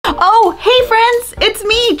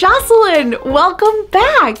Jocelyn, welcome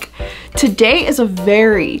back. Today is a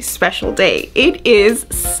very special day. It is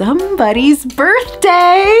somebody's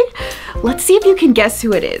birthday. Let's see if you can guess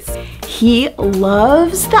who it is. He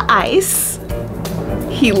loves the ice,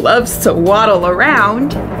 he loves to waddle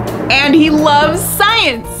around, and he loves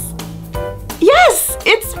science. Yes,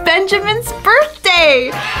 it's Benjamin's birthday,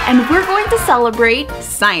 and we're going to celebrate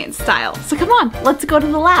science style. So come on, let's go to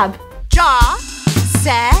the lab.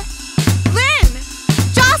 Jocelyn!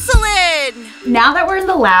 Now that we're in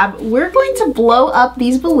the lab, we're going to blow up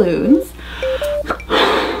these balloons.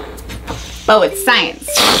 Oh, it's science.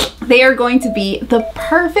 They are going to be the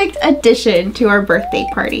perfect addition to our birthday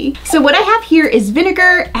party. So what I have here is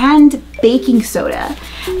vinegar and baking soda.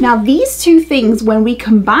 Now these two things, when we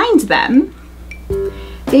combined them,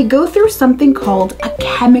 they go through something called a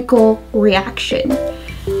chemical reaction,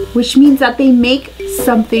 which means that they make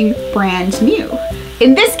something brand new.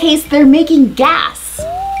 In this case, they're making gas.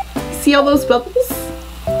 See all those bubbles?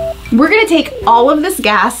 We're gonna take all of this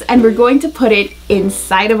gas and we're going to put it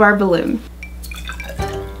inside of our balloon.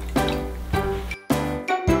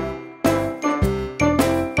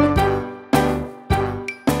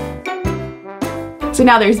 So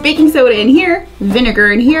now there's baking soda in here,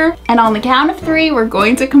 vinegar in here, and on the count of 3, we're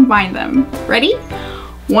going to combine them. Ready?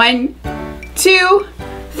 1, 2,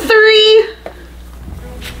 3.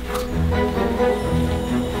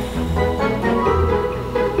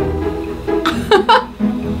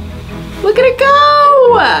 Look at it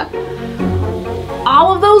go!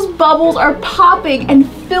 All of those bubbles are popping and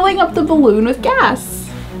filling up the balloon with gas.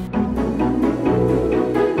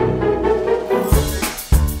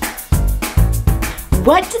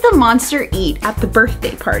 What did the monster eat at the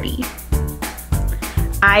birthday party?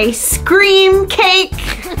 Ice cream cake!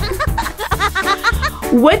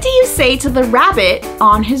 What do you say to the rabbit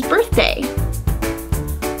on his birthday?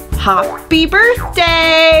 Happy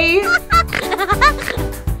birthday!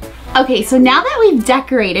 Okay, so now that we've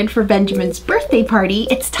decorated for Benjamin's birthday party,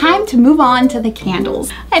 it's time to move on to the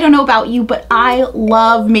candles. I don't know about you, but I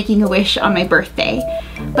love making a wish on my birthday.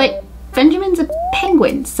 But Benjamin's a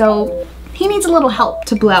penguin, so he needs a little help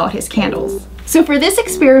to blow out his candles. So for this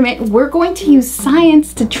experiment, we're going to use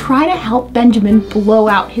science to try to help Benjamin blow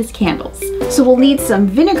out his candles. So we'll need some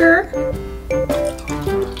vinegar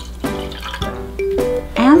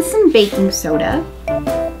and some baking soda.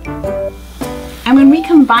 And when we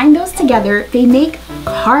combine those together, they make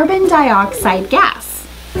carbon dioxide gas.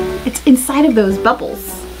 It's inside of those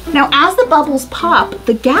bubbles. Now, as the bubbles pop,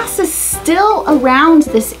 the gas is still around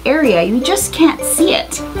this area. You just can't see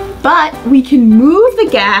it. But we can move the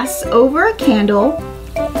gas over a candle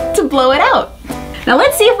to blow it out. Now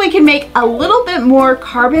let's see if we can make a little bit more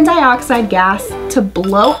carbon dioxide gas to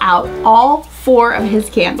blow out all 4 of his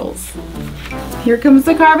candles. Here comes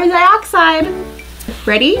the carbon dioxide.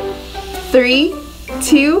 Ready? 3,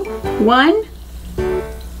 2, 1.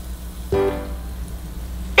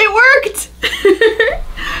 It worked!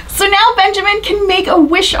 So now Benjamin can make a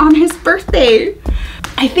wish on his birthday.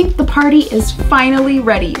 I think the party is finally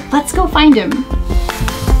ready. Let's go find him.